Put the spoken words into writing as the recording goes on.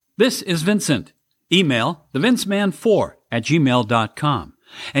This is Vincent. Email thevinceman4@gmail.com.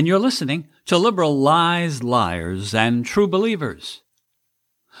 And you're listening to Liberal Lies, Liars, and True Believers.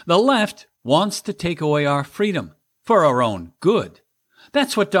 The left wants to take away our freedom for our own good.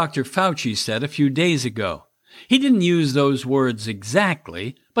 That's what Dr. Fauci said a few days ago. He didn't use those words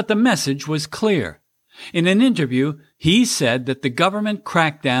exactly, but the message was clear. In an interview, he said that the government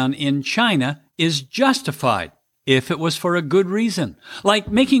crackdown in China is justified if it was for a good reason,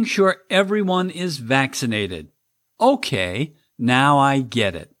 like making sure everyone is vaccinated. Okay, now I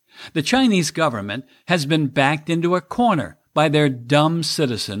get it. The Chinese government has been backed into a corner by their dumb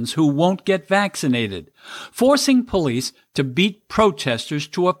citizens who won't get vaccinated, forcing police to beat protesters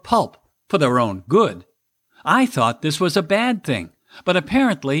to a pulp for their own good. I thought this was a bad thing, but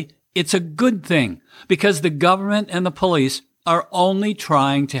apparently it's a good thing because the government and the police are only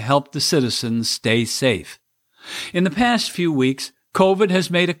trying to help the citizens stay safe. In the past few weeks, COVID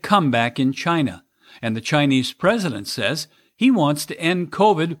has made a comeback in China, and the Chinese president says he wants to end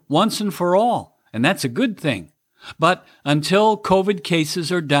COVID once and for all, and that's a good thing. But until COVID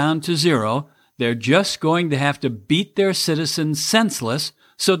cases are down to zero, they're just going to have to beat their citizens senseless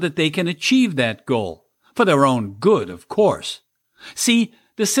so that they can achieve that goal, for their own good, of course. See,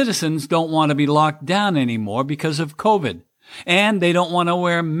 the citizens don't want to be locked down anymore because of COVID, and they don't want to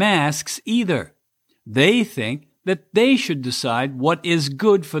wear masks either. They think that they should decide what is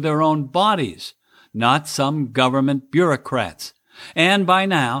good for their own bodies, not some government bureaucrats. And by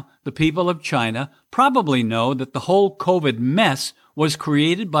now, the people of China probably know that the whole COVID mess was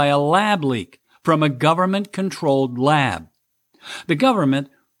created by a lab leak from a government-controlled lab. The government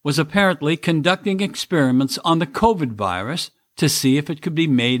was apparently conducting experiments on the COVID virus to see if it could be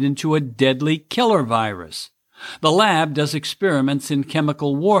made into a deadly killer virus. The lab does experiments in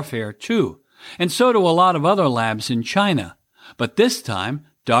chemical warfare, too, and so do a lot of other labs in China. But this time,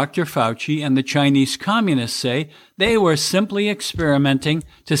 Dr. Fauci and the Chinese communists say they were simply experimenting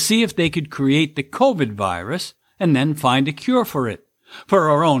to see if they could create the COVID virus and then find a cure for it. For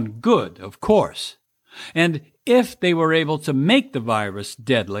our own good, of course. And if they were able to make the virus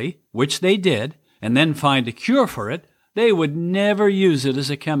deadly, which they did, and then find a cure for it, they would never use it as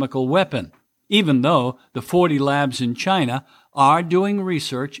a chemical weapon, even though the 40 labs in China are doing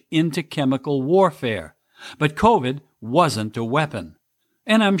research into chemical warfare. But COVID wasn't a weapon.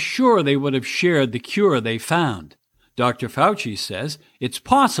 And I'm sure they would have shared the cure they found. Dr. Fauci says it's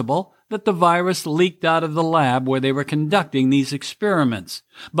possible that the virus leaked out of the lab where they were conducting these experiments.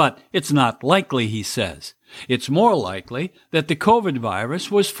 But it's not likely, he says. It's more likely that the COVID virus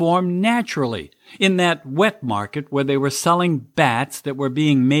was formed naturally in that wet market where they were selling bats that were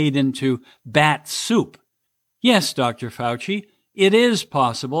being made into bat soup. Yes, Dr. Fauci, it is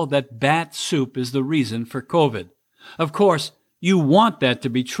possible that bat soup is the reason for COVID. Of course, you want that to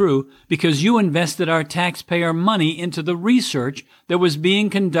be true because you invested our taxpayer money into the research that was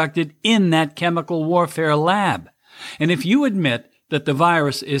being conducted in that chemical warfare lab. And if you admit that the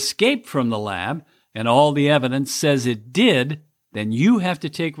virus escaped from the lab, and all the evidence says it did, then you have to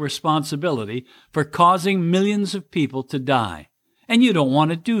take responsibility for causing millions of people to die. And you don't want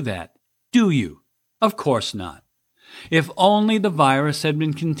to do that, do you? Of course not. If only the virus had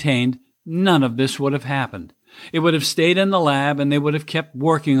been contained, none of this would have happened. It would have stayed in the lab, and they would have kept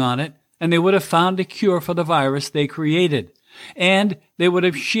working on it, and they would have found a cure for the virus they created. And they would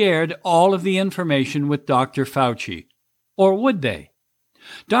have shared all of the information with Dr. Fauci. Or would they?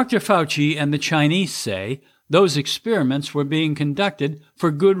 Dr. Fauci and the Chinese say those experiments were being conducted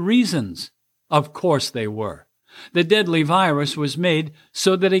for good reasons. Of course they were. The deadly virus was made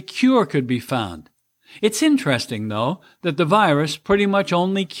so that a cure could be found. It's interesting, though, that the virus pretty much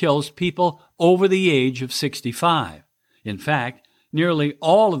only kills people over the age of 65. In fact, nearly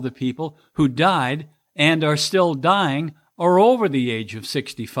all of the people who died and are still dying are over the age of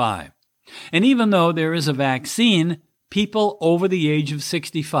 65. And even though there is a vaccine, people over the age of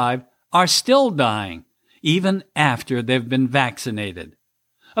 65 are still dying, even after they've been vaccinated.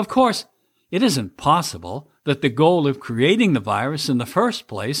 Of course, it isn't possible that the goal of creating the virus in the first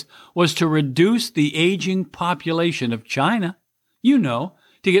place was to reduce the aging population of China. You know,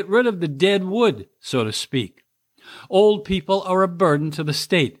 to get rid of the dead wood, so to speak. Old people are a burden to the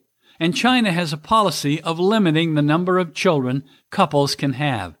state, and China has a policy of limiting the number of children couples can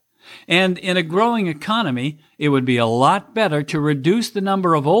have. And in a growing economy, it would be a lot better to reduce the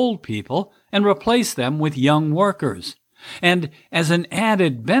number of old people and replace them with young workers. And as an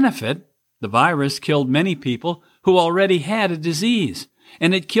added benefit, the virus killed many people who already had a disease,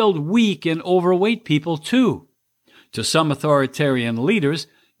 and it killed weak and overweight people too. To some authoritarian leaders,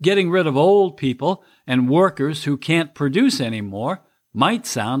 getting rid of old people and workers who can't produce anymore might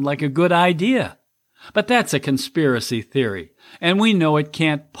sound like a good idea. But that's a conspiracy theory, and we know it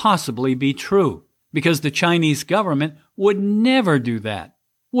can't possibly be true, because the Chinese government would never do that,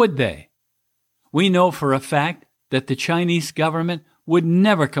 would they? We know for a fact that the Chinese government would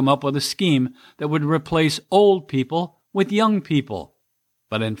never come up with a scheme that would replace old people with young people.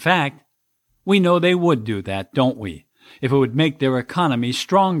 But in fact, we know they would do that, don't we, if it would make their economy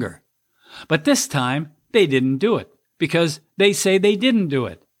stronger. But this time, they didn't do it, because they say they didn't do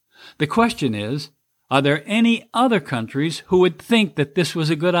it. The question is, are there any other countries who would think that this was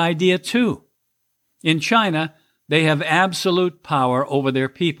a good idea too? In China, they have absolute power over their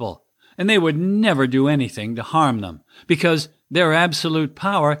people, and they would never do anything to harm them, because their absolute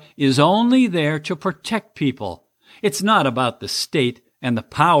power is only there to protect people. It's not about the state and the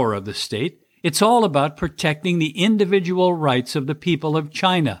power of the state. It's all about protecting the individual rights of the people of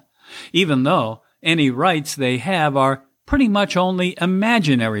China, even though any rights they have are pretty much only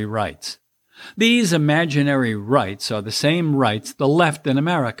imaginary rights. These imaginary rights are the same rights the left in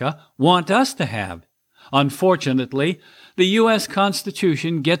America want us to have. Unfortunately, the U.S.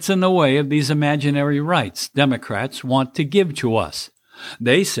 Constitution gets in the way of these imaginary rights Democrats want to give to us.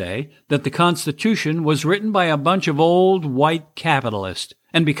 They say that the Constitution was written by a bunch of old white capitalists,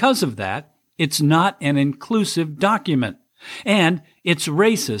 and because of that, it's not an inclusive document. And it's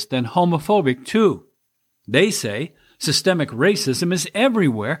racist and homophobic, too. They say systemic racism is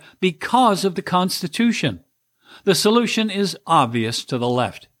everywhere because of the Constitution. The solution is obvious to the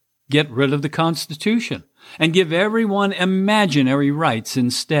left. Get rid of the Constitution and give everyone imaginary rights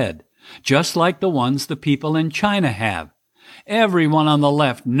instead, just like the ones the people in China have. Everyone on the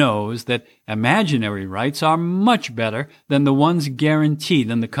left knows that imaginary rights are much better than the ones guaranteed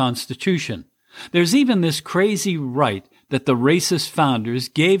in the Constitution. There's even this crazy right that the racist founders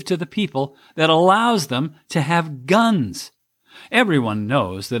gave to the people that allows them to have guns. Everyone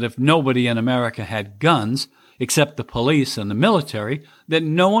knows that if nobody in America had guns, except the police and the military, that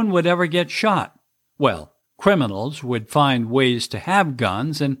no one would ever get shot. Well, criminals would find ways to have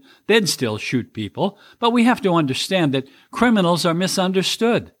guns and they'd still shoot people, but we have to understand that criminals are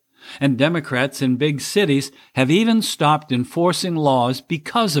misunderstood. And Democrats in big cities have even stopped enforcing laws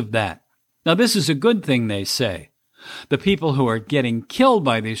because of that. Now, this is a good thing, they say. The people who are getting killed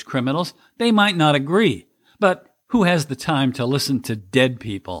by these criminals, they might not agree, but who has the time to listen to dead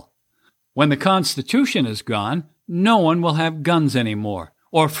people? When the Constitution is gone, no one will have guns anymore,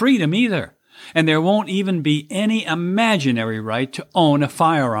 or freedom either, and there won't even be any imaginary right to own a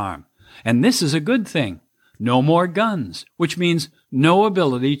firearm. And this is a good thing. No more guns, which means no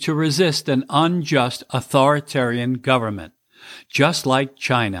ability to resist an unjust authoritarian government, just like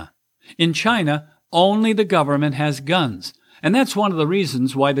China. In China, only the government has guns, and that's one of the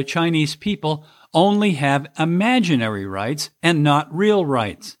reasons why the Chinese people only have imaginary rights and not real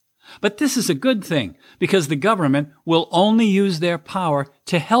rights. But this is a good thing, because the government will only use their power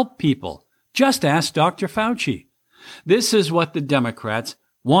to help people. Just ask Dr. Fauci. This is what the Democrats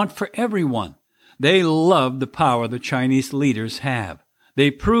want for everyone. They love the power the Chinese leaders have.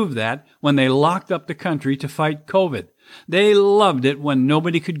 They proved that when they locked up the country to fight COVID. They loved it when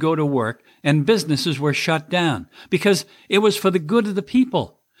nobody could go to work and businesses were shut down, because it was for the good of the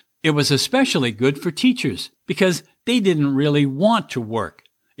people. It was especially good for teachers, because they didn't really want to work.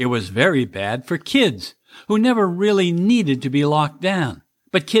 It was very bad for kids, who never really needed to be locked down.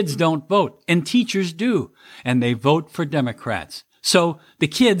 But kids don't vote, and teachers do, and they vote for Democrats. So the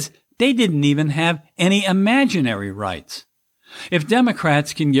kids, they didn't even have any imaginary rights. If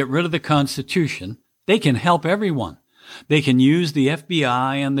Democrats can get rid of the Constitution, they can help everyone. They can use the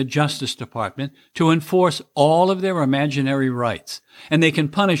FBI and the Justice Department to enforce all of their imaginary rights, and they can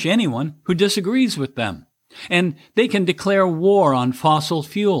punish anyone who disagrees with them. And they can declare war on fossil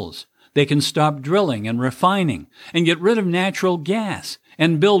fuels. They can stop drilling and refining and get rid of natural gas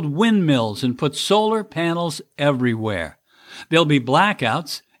and build windmills and put solar panels everywhere. There'll be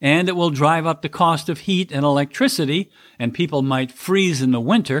blackouts, and it will drive up the cost of heat and electricity, and people might freeze in the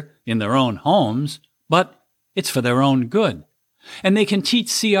winter in their own homes, but it's for their own good. And they can teach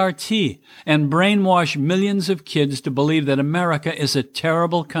CRT and brainwash millions of kids to believe that America is a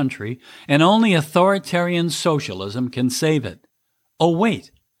terrible country and only authoritarian socialism can save it. Oh,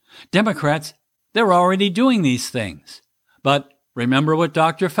 wait. Democrats, they're already doing these things. But remember what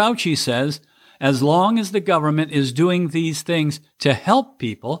Dr. Fauci says, as long as the government is doing these things to help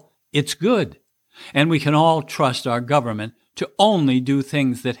people, it's good. And we can all trust our government to only do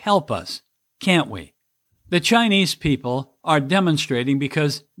things that help us, can't we? The Chinese people are demonstrating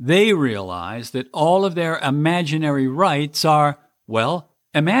because they realize that all of their imaginary rights are, well,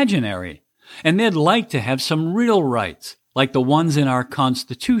 imaginary. And they'd like to have some real rights, like the ones in our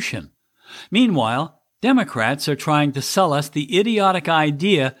Constitution. Meanwhile, Democrats are trying to sell us the idiotic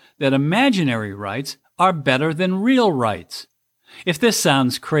idea that imaginary rights are better than real rights. If this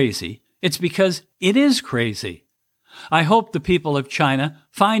sounds crazy, it's because it is crazy. I hope the people of China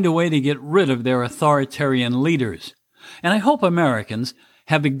find a way to get rid of their authoritarian leaders. And I hope Americans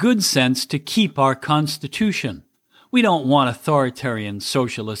have the good sense to keep our Constitution. We don't want authoritarian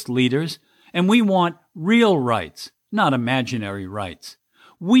socialist leaders, and we want real rights, not imaginary rights.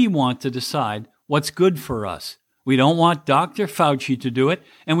 We want to decide what's good for us. We don't want Dr. Fauci to do it,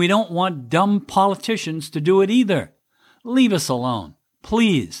 and we don't want dumb politicians to do it either. Leave us alone,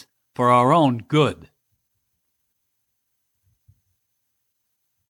 please, for our own good.